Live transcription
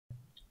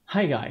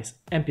Hi guys,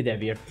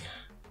 MPDev here.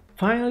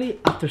 Finally,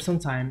 after some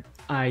time,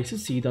 I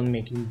succeed on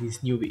making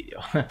this new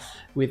video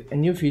with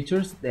new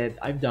features that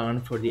I've done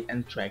for the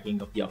hand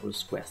tracking of the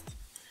Oculus Quest.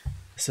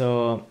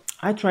 So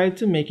I tried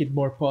to make it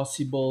more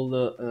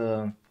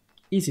possible,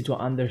 easy to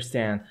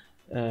understand,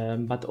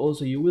 but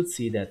also you will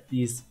see that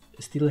these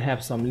still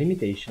have some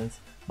limitations,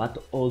 but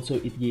also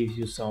it gives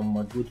you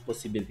some good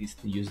possibilities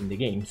to use in the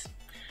games.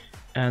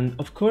 And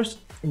of course,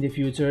 in the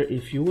future,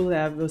 if you will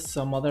have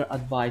some other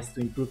advice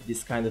to improve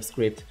this kind of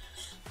script,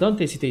 don't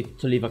hesitate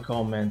to leave a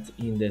comment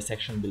in the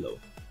section below.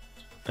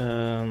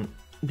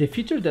 The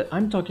feature that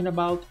I'm talking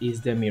about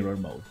is the mirror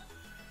mode.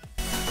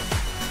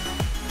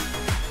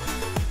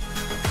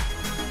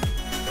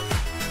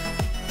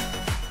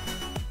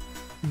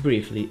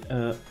 Briefly,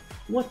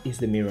 what is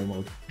the mirror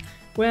mode?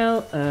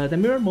 Well, the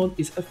mirror mode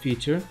is a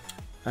feature,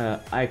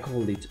 I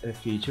call it a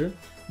feature,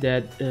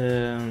 that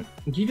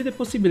give you the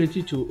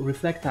possibility to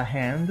reflect a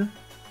hand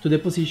to the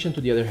position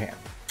to the other hand.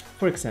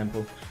 For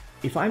example,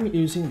 if I'm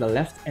using the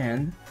left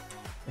hand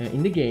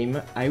in the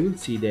game, I will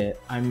see that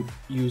I'm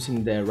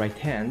using the right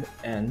hand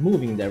and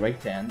moving the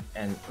right hand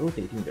and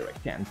rotating the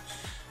right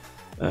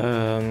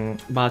hand.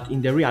 But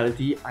in the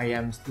reality, I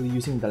am still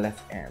using the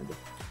left hand.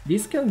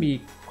 This can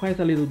be quite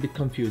a little bit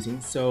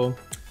confusing, so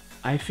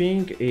I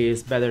think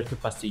it's better to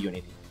pass to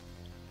Unity.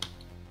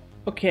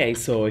 Okay,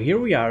 so here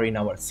we are in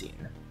our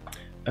scene.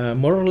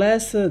 More or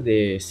less,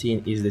 the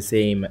scene is the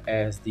same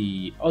as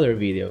the other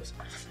videos.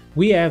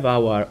 We have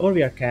our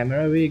OVR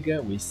camera rig,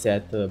 we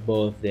set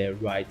both the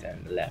right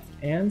and left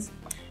hands,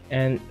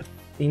 and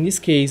in this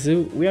case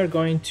we are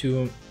going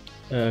to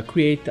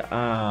create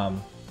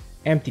an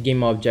empty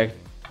game object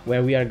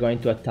where we are going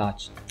to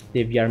attach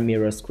the VR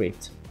mirror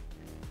script.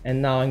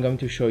 And now I'm going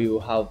to show you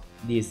how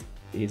this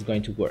is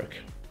going to work.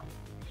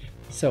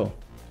 So,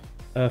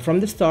 from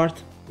the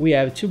start we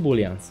have two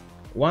booleans.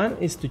 One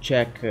is to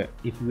check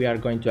if we are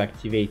going to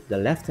activate the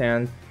left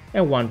hand,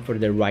 and one for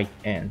the right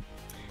hand.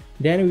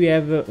 Then we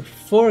have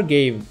four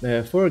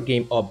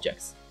game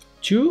objects.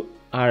 Two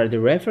are the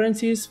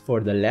references for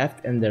the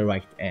left and the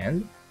right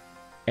hand,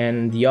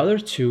 and the other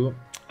two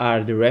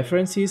are the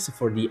references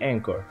for the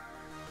anchor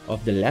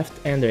of the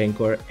left hand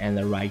anchor and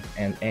the right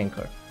hand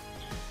anchor.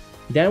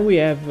 Then we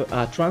have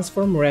a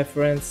transform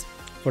reference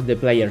for the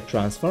player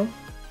transform,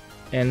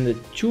 and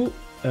two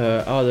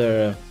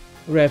other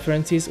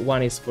references.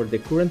 One is for the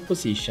current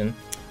position,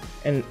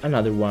 and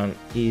another one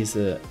is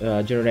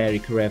a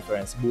generic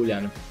reference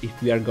boolean if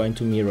we are going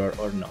to mirror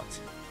or not.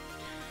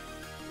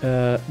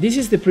 This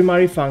is the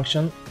primary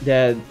function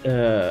that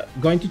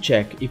going to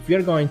check if we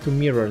are going to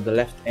mirror the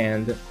left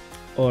hand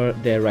or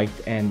the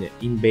right hand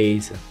in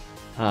base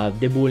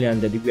the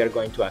boolean that we are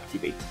going to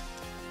activate.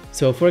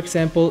 So for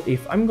example,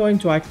 if I'm going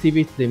to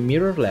activate the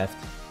mirror left,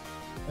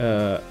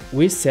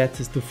 we set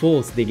to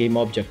false the game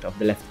object of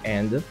the left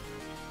hand,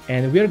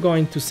 and we are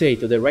going to say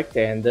to the right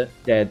hand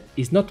that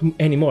is not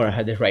anymore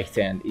the right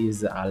hand,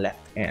 is a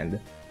left hand,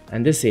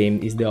 and the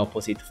same is the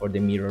opposite for the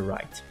mirror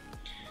right.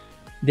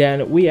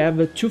 Then we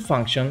have two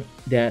functions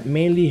that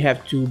mainly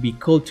have to be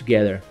called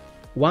together.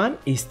 One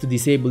is to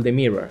disable the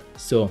mirror,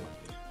 so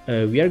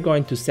we are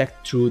going to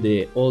set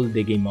through all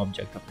the game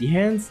object of the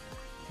hands.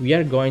 We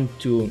are going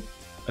to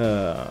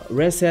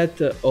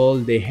reset all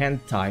the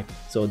hand type,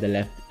 so the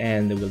left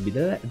hand will be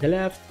the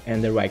left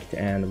and the right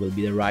hand will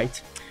be the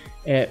right.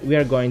 We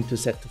are going to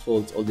set to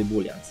false all the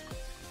booleans,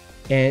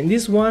 and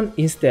this one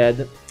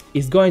instead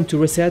is going to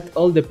reset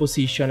all the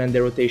position and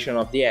the rotation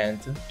of the hand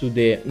to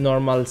the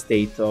normal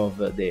state of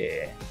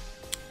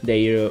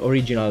their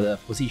original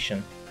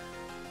position.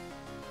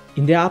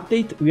 In the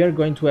update we are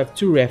going to have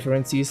two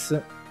references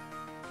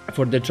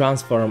for the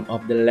transform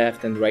of the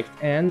left and right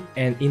hand,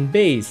 and in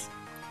base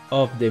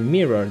of the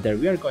mirror that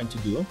we are going to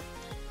do,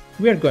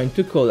 we are going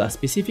to call a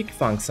specific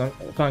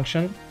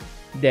function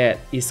that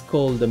is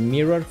called the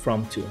mirror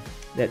from to,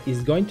 that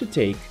is going to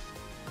take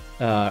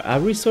a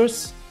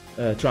resource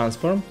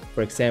transform.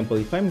 For example,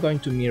 if I'm going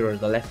to mirror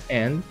the left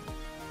hand,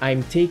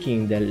 I'm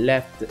taking the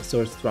left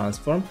source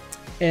transform,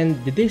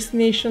 and the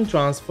destination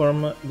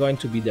transform going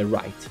to be the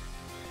right.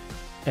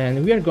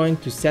 And we are going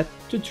to set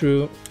to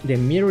true the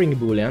mirroring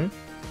boolean.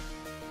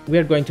 We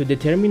are going to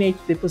determine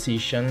the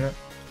position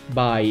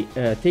by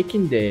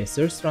taking the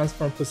source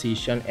transform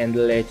position and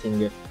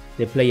letting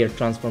the player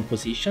transform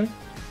position.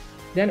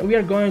 Then we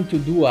are going to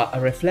do a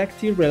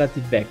reflective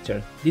relative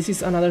vector. This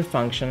is another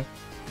function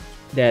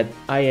that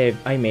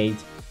I made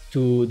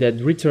that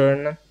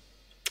return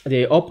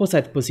the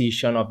opposite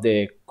position of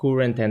the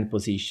current hand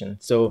position.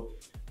 So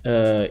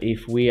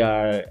if we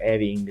are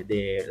having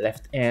the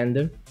left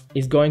hand,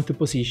 it's going to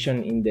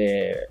position in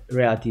the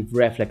relative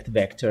reflect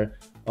vector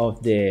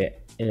of the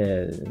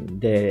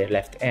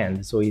left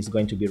hand, so it's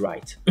going to be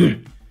right.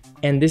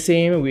 And the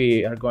same,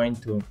 we are going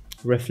to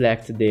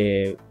reflect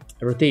the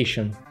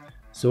rotation,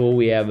 so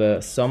we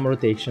have some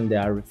rotation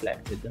that are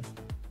reflected.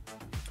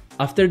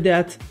 After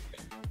that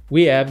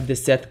we have the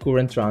set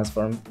current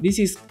transform. This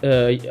is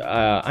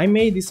I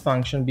made this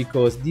function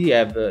because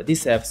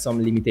these have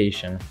some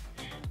limitation.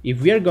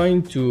 If we are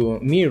going to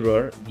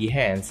mirror the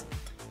hands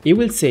it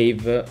will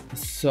save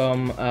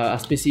a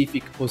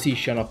specific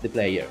position of the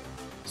player.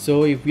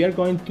 So if we are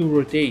going to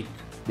rotate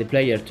the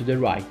player to the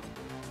right,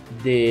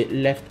 the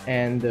left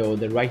hand or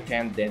the right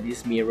hand that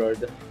is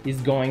mirrored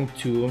is going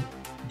to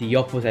the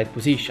opposite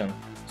position,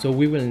 so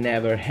we will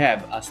never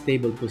have a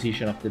stable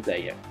position of the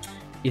player.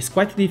 It's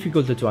quite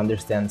difficult to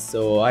understand,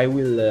 so I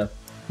will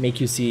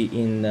make you see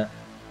in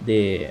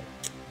the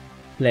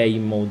play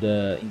mode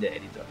in the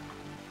editor.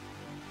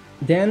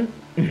 Then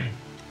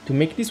to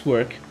make this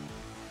work,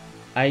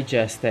 I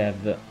just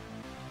have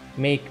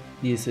make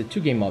these two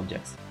game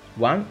objects.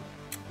 One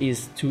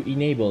is to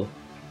enable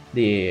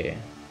the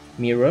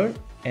mirror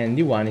and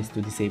the one is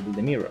to disable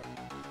the mirror.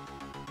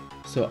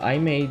 So I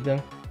made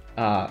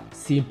a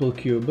simple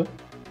cube.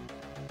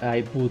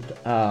 I put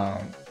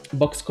a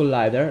box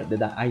collider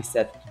that I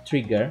set to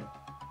trigger,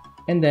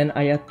 and then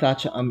I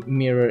attach a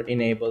mirror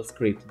enable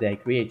script that I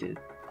created.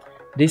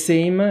 The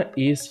same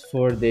is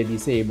for the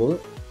disable.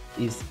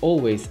 Is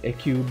always a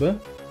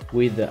cube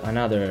with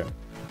another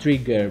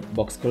trigger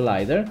box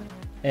collider,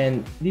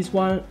 and this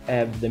one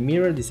have the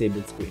mirror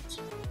disabled script.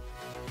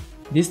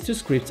 These two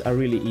scripts are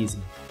really easy.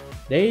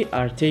 They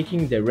are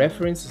taking the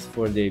references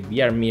for the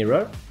VR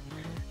mirror,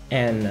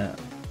 and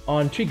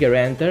on trigger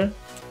enter,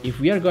 if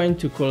we are going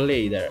to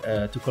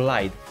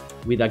collide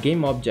with a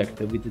game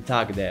object with the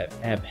tag that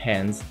have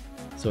hands,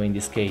 so in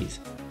this case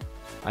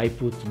I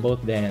put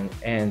both the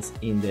hands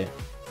in the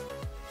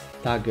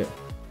tag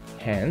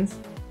hands,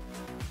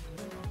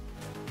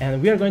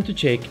 and we are going to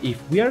check if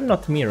we are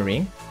not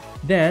mirroring.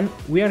 Then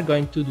we are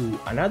going to do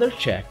another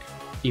check.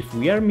 If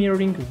we are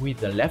mirroring with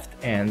the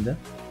left hand,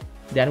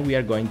 then we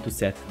are going to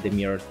set the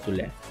mirror to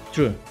left,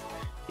 true.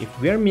 If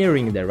we are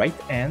mirroring the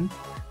right hand,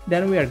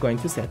 then we are going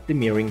to set the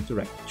mirroring to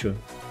right, true.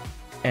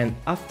 And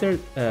after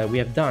we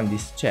have done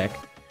this check,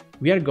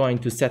 we are going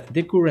to set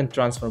the current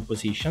transform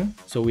position.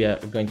 So we are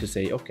going to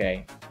say,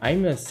 okay,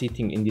 I'm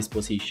sitting in this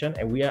position,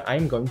 and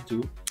I'm going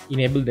to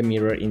enable the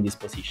mirror in this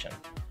position.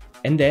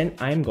 And then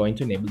I'm going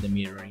to enable the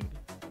mirroring.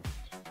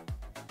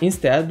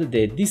 Instead,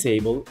 the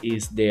disable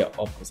is the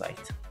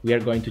opposite. We are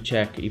going to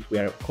check if we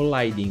are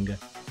colliding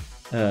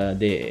with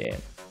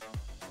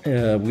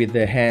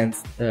the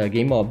hands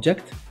game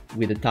object,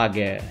 with the tag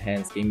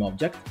hands game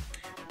object.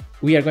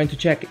 We are going to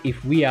check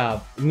if we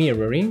have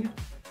mirroring,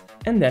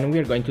 and then we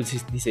are going to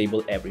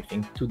disable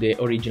everything to the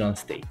original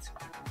state.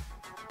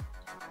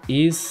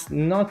 It's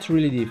not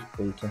really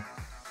difficult.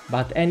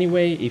 But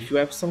anyway, if you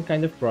have some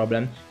kind of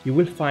problem, you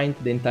will find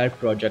the entire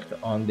project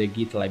on the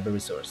GitLab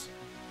resource.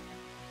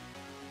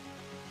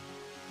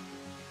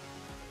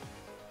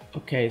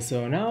 Okay,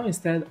 so now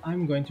instead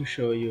I'm going to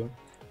show you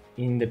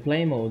in the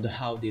play mode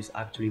how this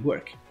actually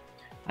works.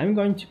 I'm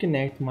going to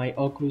connect my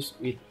Oculus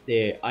with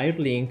the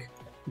AirLink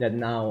that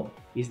now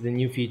is the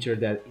new feature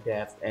that it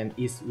has and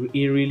is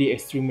really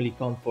extremely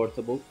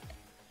comfortable.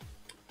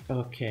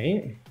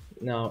 Okay,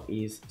 now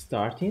is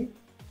starting.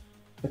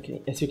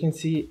 Okay, as you can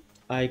see,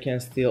 I can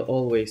still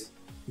always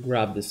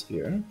grab the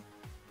sphere.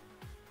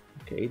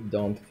 Okay,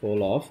 don't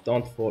fall off,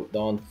 don't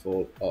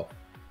fall off.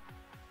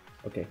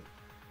 Okay.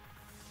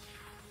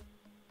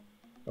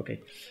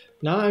 Okay,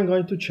 now I'm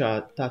going to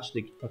touch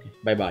the, okay,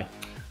 bye-bye.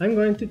 I'm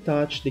going to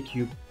touch the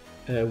cube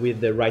with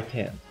the right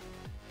hand.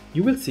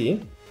 You will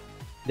see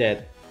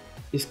that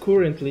it's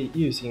currently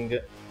using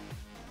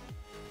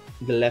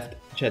the left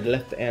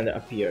hand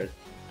appeared.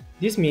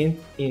 This means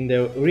in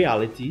the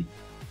reality,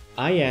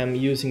 I am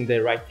using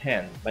the right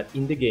hand, but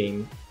in the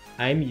game,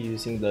 I'm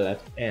using the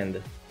left hand.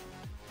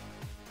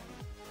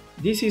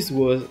 This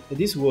was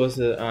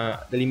the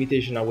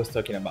limitation I was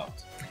talking about.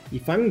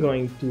 If I'm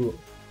going to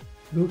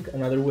look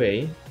another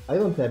way, I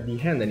don't have the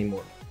hand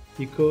anymore,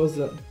 because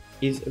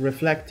it's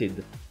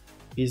reflected,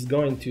 it's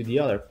going to the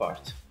other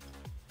part.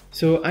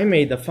 So I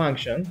made a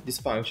function, this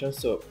function,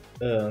 so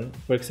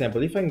for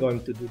example, if I'm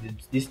going to do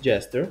this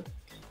gesture,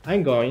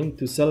 I'm going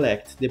to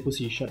select the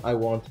position I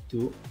want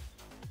to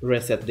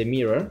reset the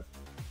mirror.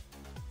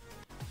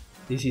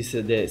 This is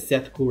the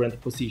set current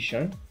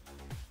position,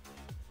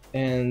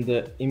 and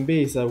in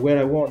base of where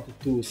I want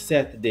to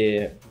set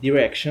the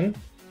direction,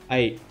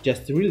 I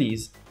just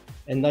release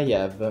and I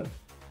have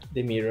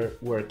the mirror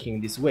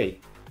working this way.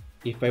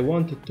 If I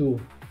wanted to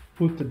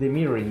put the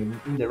mirror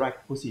in the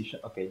right position,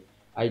 okay,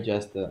 I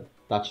just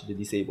touch the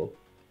disable.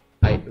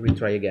 I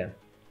retry again.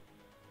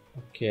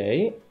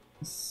 Okay,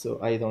 so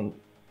I don't,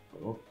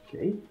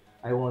 okay,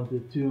 I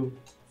wanted to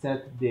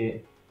set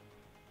the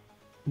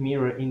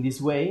mirror in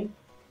this way,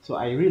 so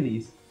I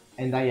release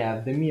and I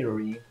have the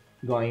mirroring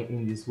going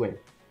in this way.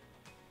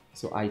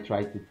 So I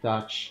try to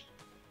touch,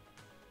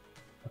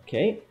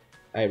 okay,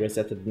 I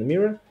resetted the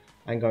mirror,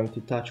 I'm going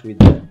to touch with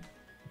the,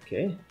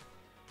 okay,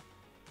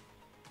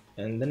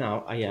 and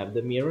now I have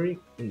the mirroring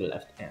in the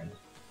left hand.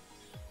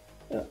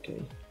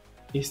 Okay,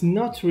 it's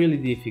not really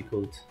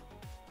difficult.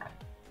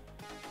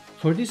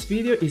 For this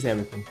video is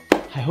everything.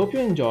 I hope you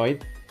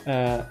enjoyed.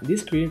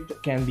 This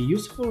script can be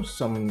useful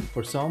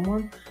for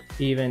someone,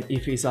 even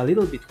if it's a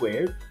little bit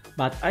weird,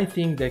 but I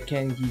think that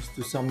can give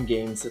to some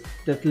games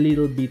that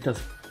little bit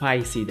of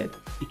spicy that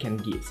it can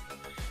give.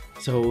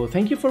 So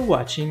thank you for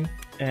watching.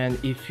 And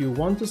if you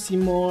want to see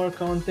more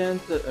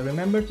content,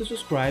 remember to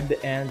subscribe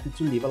and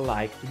to leave a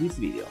like to this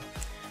video.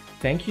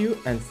 Thank you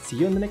and see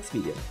you in the next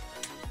video.